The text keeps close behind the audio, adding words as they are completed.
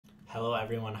Hello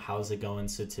everyone, how's it going?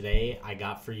 So today I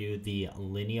got for you the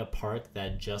Linea Park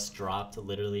that just dropped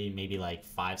literally maybe like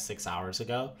 5-6 hours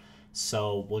ago.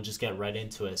 So we'll just get right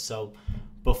into it. So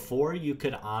before you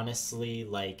could honestly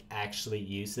actually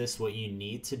use this, what you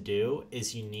need to do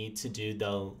is you need to do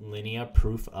the Linea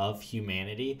Proof of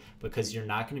Humanity, because you're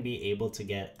not going to be able to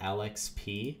get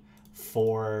LXP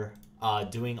for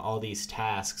doing all these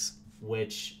tasks,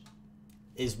 which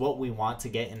is what we want to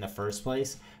get in the first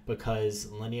place, because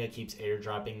Linea keeps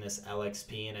airdropping this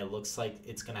LXP and it looks like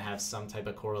it's going to have some type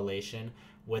of correlation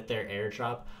with their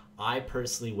airdrop. I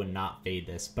personally would not fade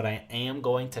this, but I am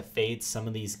going to fade some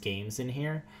of these games in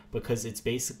here because it's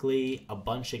basically a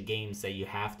bunch of games that you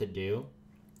have to do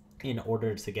in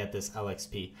order to get this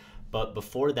LXP. But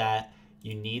before that,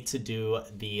 you need to do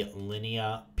the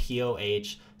Linea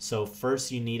POH. So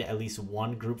first you need at least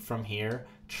one group from here.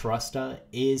 Trusta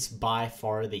is by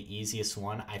far the easiest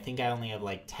one. I think I only have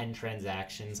like 10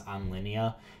 transactions on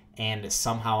Linea, and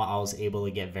somehow I was able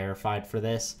to get verified for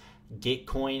this.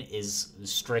 Gitcoin is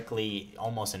strictly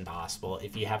almost impossible.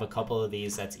 If you have a couple of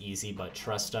these, that's easy, but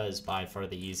Trusta is by far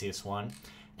the easiest one.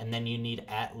 And then you need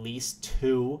at least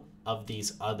 2 of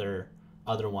these other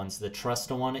ones. The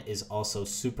Trusta one is also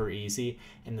super easy,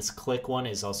 and this Click one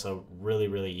is also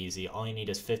really easy. All you need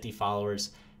is 50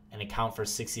 followers, an account for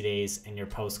 60 days, and your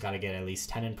post got to get at least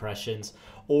 10 impressions,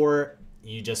 or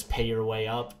you just pay your way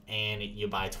up and you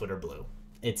buy Twitter Blue.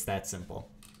 It's that simple.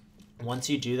 Once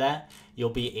you do that, you'll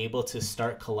be able to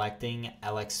start collecting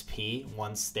LXP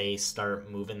once they start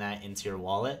moving that into your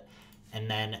wallet. And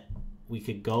then we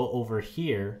could go over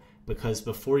here, because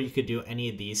before you could do any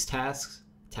of these tasks,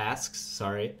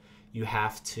 you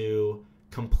have to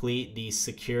complete the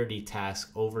security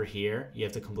task over here. You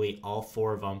have to complete all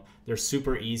 4 of them. They're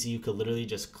super easy. You could literally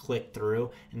just click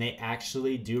through, and they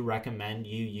actually do recommend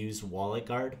you use Wallet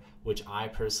Guard, which I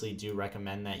personally do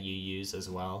recommend that you use as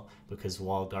well, because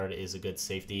Wallet Guard is a good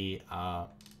safety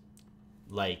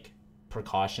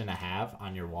precaution to have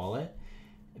on your wallet,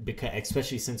 because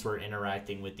especially since we're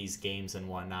interacting with these games and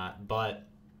whatnot. But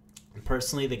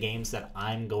personally, the games that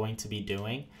I'm going to be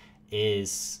doing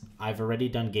is, I've already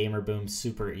done Gamer Boom,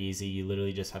 super easy. You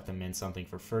literally just have to mint something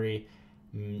for free.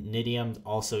 Nidium,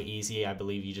 also easy. I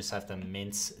believe you just have to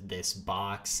mint this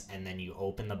box, and then you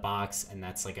open the box, and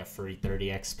that's like a free 30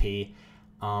 XP.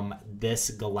 This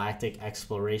Galactic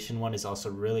Exploration one is also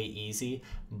really easy,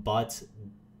 but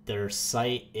their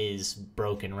site is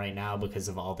broken right now because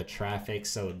of all the traffic,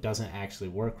 so it doesn't actually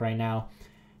work right now.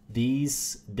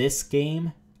 This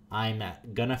game I'm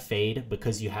gonna fade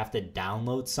because you have to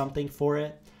download something for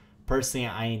it. Personally,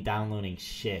 I ain't downloading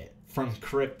shit from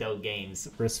crypto games,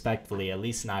 respectfully, at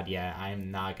least not yet.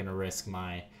 I'm not gonna risk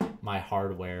my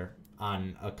hardware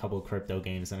on a couple crypto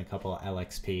games and a couple of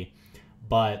LXP.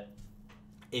 But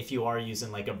if you are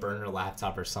using like a burner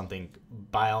laptop or something,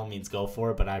 by all means go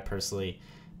for it, but I personally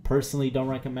don't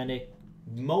recommend it.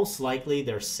 Most likely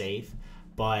they're safe,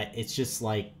 but it's just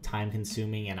like time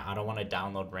consuming, and I don't want to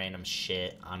download random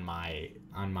shit on my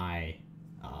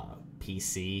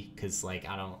PC, because like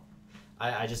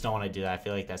I just don't want to do that. I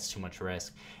feel like that's too much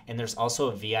risk. And there's also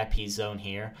a VIP zone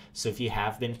here, so if you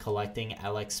have been collecting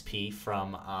LXP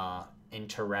from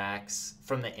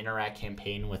the Interact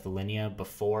campaign with Linea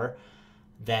before,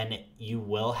 then you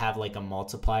will have like a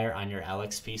multiplier on your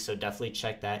LXP, so definitely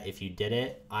check that if you did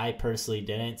it. I personally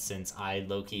didn't, since I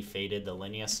low-key faded the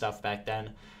Linea stuff back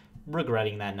then.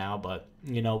 Regretting that now, but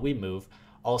you know, we move.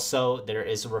 Also, there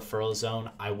is a referral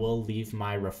zone. I will leave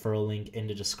my referral link in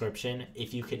the description.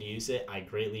 If you could use it, I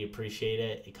greatly appreciate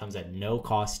it. It comes at no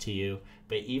cost to you,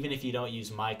 but even if you don't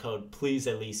use my code, please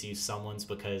at least use someone's,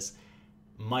 because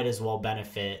might as well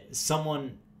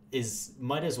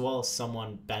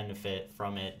someone benefit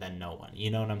from it than no one.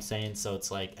 You know what I'm saying? So it's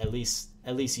like at least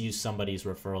use somebody's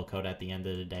referral code at the end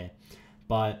of the day.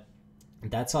 But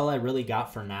that's all I really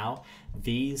got for now.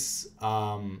 These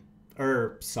I'll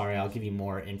give you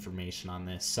more information on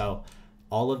this. So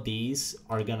all of these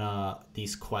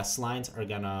quest lines are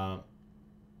gonna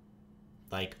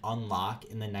like unlock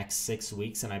in the next 6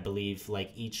 weeks, and I believe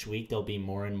like each week there'll be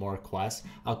more and more quests.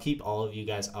 I'll keep all of you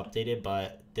guys updated,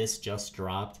 but this just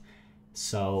dropped,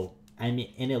 so I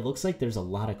mean, and it looks like there's a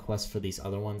lot of quests for these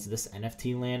other ones. This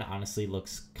NFT land honestly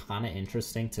looks kind of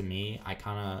interesting to me.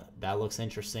 That looks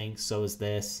interesting. So is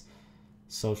this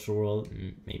social world,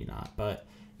 maybe not, but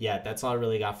yeah, that's all I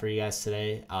really got for you guys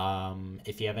today.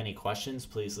 If you have any questions,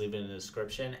 please leave it in the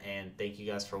description, and thank you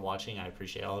guys for watching. I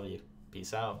appreciate all of you.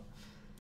 Peace out.